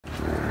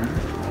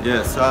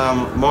Yes,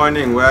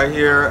 morning. We're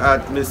here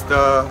at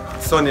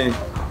Mr. Sonny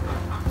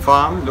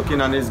farm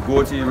looking on his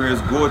goat. He rears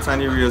goats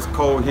and he rears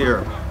cow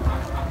here.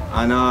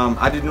 And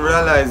I didn't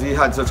realize he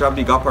had such a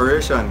big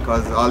operation,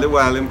 because all the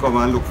while him come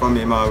and look for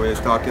me, him always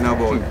talking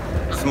about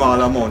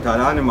small amount of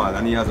animal,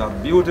 and he has a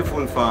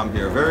beautiful farm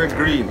here, very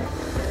green,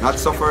 not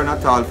suffering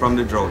at all from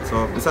the drought.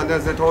 So Mr.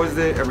 Linstead, how is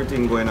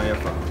everything going on your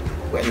farm?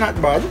 Well,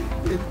 not bad.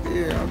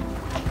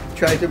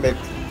 Try to make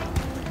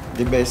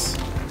the best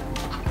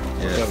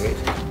of it.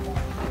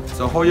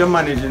 So how you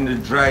managing the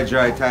dry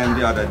time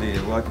the other day?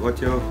 How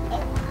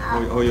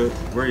you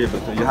were able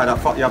to? You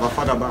have a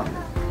fodder bank.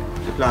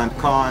 You plant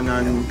corn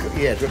and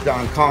yes, we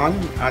plant corn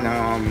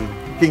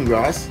and king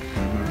grass,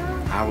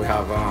 and we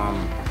have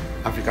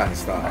African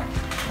star.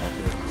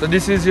 Okay. So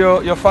this is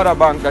your fodder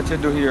bank that you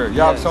do here.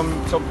 You have some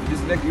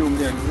this legume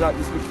here.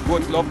 This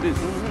goats love this.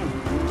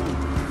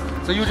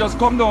 So you just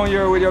come down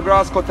here with your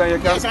grass cutter and you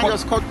can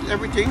just cut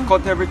everything.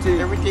 Cut everything.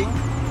 Everything.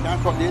 You can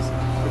cut this.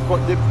 We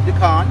cut the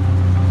corn.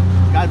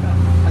 I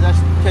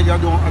just tell you I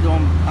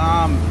don't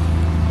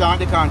plant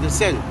the corn to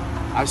sell.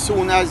 As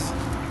soon as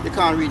the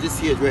corn reaches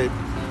the stage where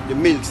the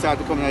milk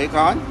starts to come out of the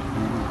corn.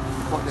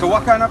 So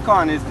what kind of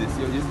corn is this?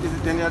 Is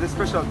it any of the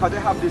special? Because they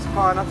have this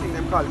corn, I think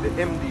they call it the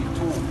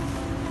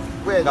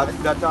MD2. Well, that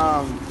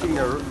thing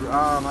there,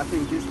 I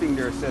think this thing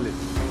they're selling.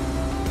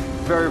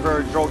 Very,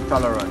 very drought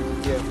tolerant.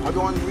 Yeah, I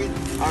don't reach.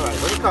 Alright,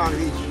 when you can't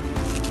reach.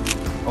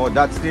 Oh,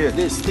 that stage?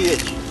 This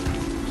stage.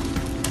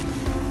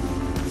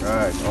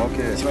 Right,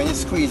 okay. So when you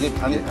squeeze it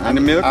and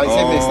the milk? And the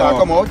milk start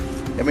come out,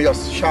 then we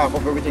just sharp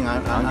up everything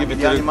and give it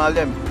the to animal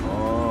them.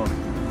 Oh,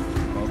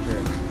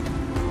 okay.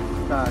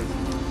 Because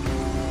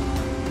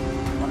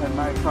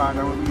my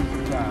father would be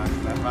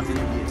plant, like back in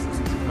the days,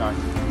 plant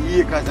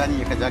acres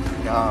and acres of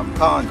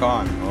corn.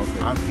 Corn, okay.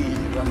 And feed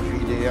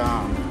the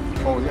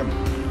cow them.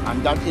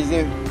 And that is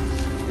the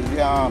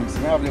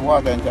smell of the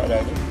water inside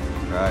there.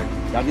 Right.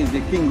 That is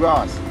the king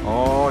grass.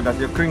 Oh, that's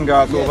your king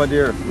grass over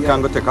there. We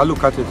can go take a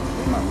look at it.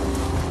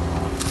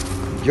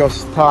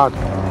 Just start.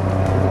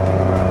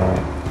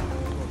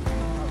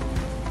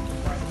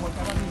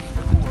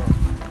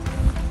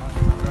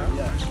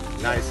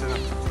 Nice enough.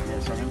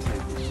 Yes, I can say.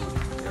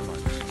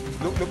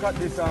 Look at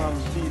this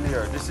field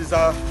here. This is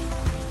a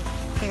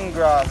king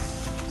grass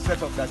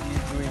setup that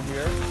he's doing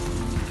here,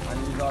 and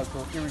he's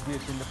also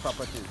irrigating the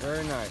property.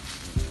 Very nice.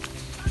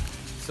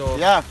 So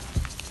yeah,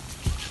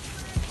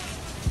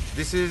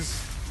 this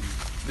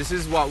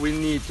is what we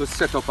need to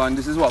set up, and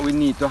this is what we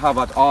need to have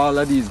at all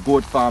of these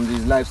goat farms,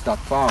 these livestock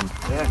farms.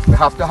 Yeah. We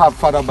have to have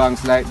fodder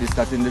banks like this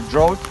that in the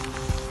drought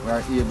we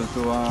are able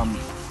to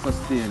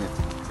sustain it.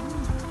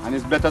 And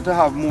it's better to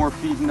have more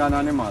feeding than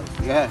animals.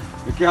 Yeah.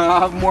 You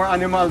can't have more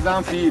animals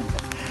than feed,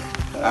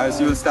 as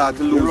you'll start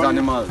to lose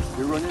animals.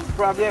 You run into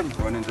problem.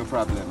 Run into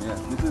problem, yeah.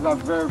 This is a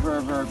very,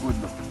 very, very good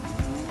look.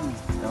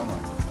 Yeah, man.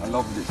 I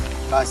love this.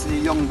 That's the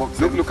young bucks.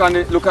 Look on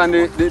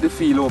the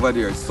field over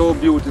there. It's so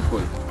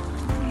beautiful.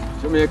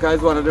 Jamaica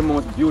is one of the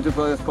most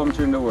beautiful countries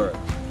in the world.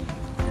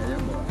 Yeah,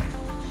 boy.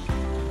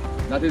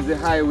 That is the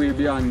highway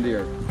beyond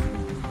there.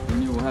 The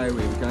new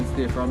highway. We can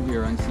stay from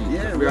here and see.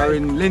 Yeah, we are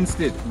in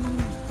Linstead.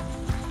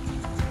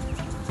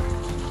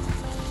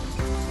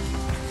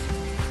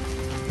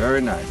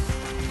 Very nice.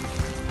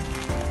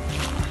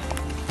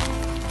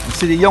 You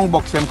see the young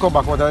bucks them come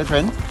back out of the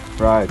pen?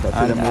 Right,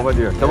 I see them over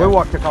there. So we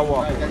take a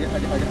walk.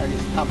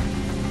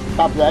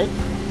 Top right?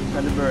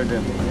 And the bird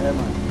them. Yeah,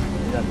 man.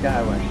 That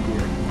guy right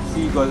here.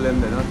 Seagull them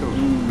then, not too.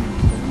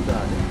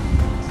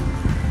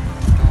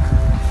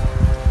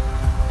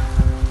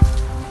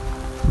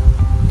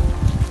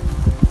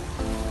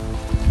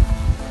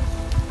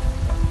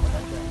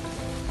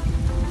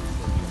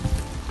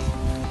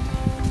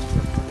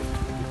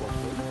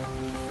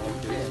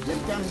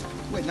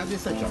 Wait, not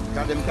this section,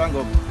 because them can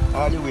go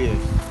all the way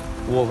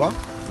over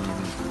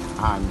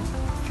and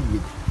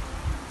feed.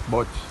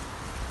 But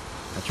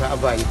I try to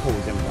avoid the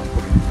cows them from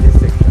coming in this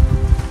section.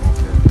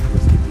 Okay.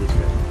 Just keep this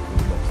way.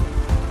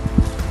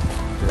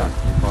 Just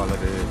keep all of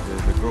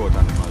the growth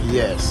animals.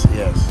 Yes,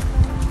 yes.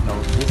 Now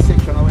this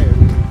section over here,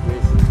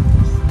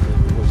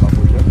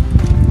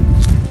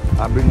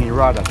 I bring in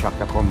rather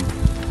tractor come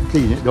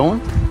clean it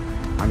down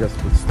and just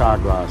put star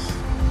grass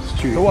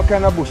straight. So what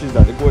kind of bush is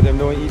that? The goat them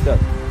don't eat that?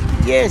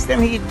 Yes, them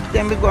we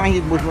go and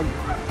eat bush, but I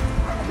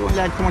don't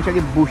like too much of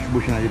the bush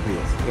in the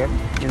place. Yeah?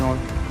 You know,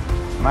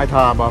 might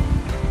have a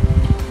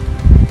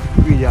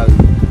pretty lot. So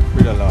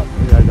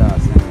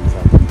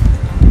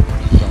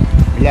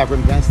we have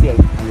them can stay on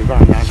the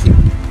ground and see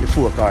the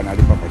four corners of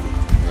the property.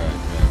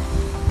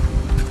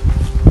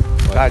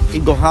 Right.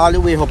 It goes all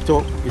the way up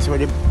to this where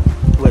the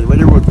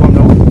road comes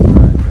down.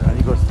 Right. And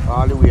it goes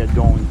all the way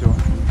down to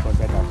because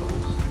that house.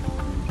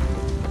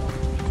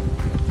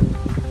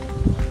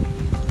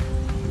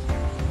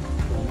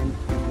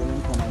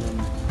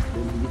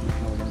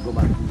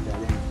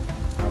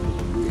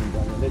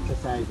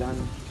 Exercise and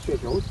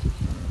straight out.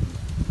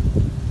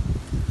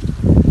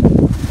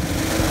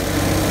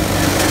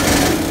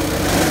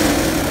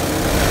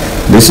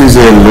 This is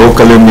a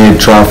locally made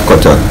trough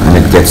cutter and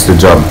it gets the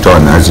job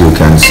done, as you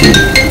can see.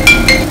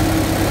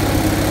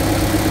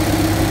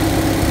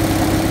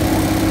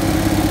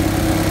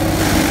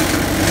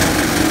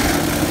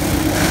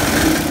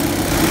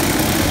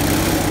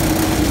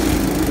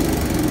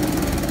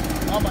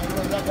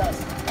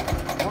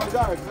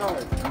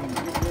 Right.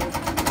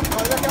 No,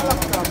 you can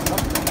lock it up.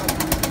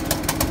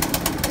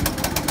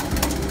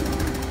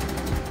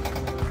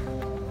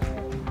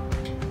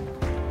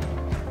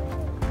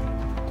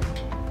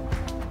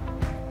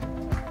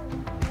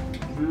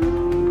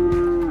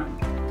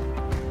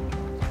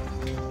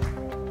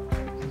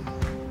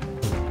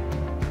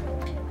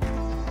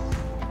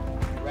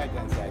 Right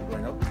hand side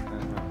going up.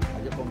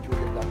 As you come through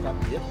the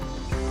top here.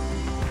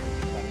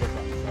 And left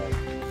hand side.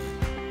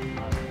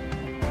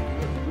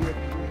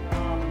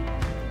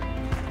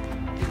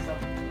 This is a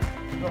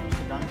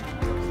drumstick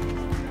and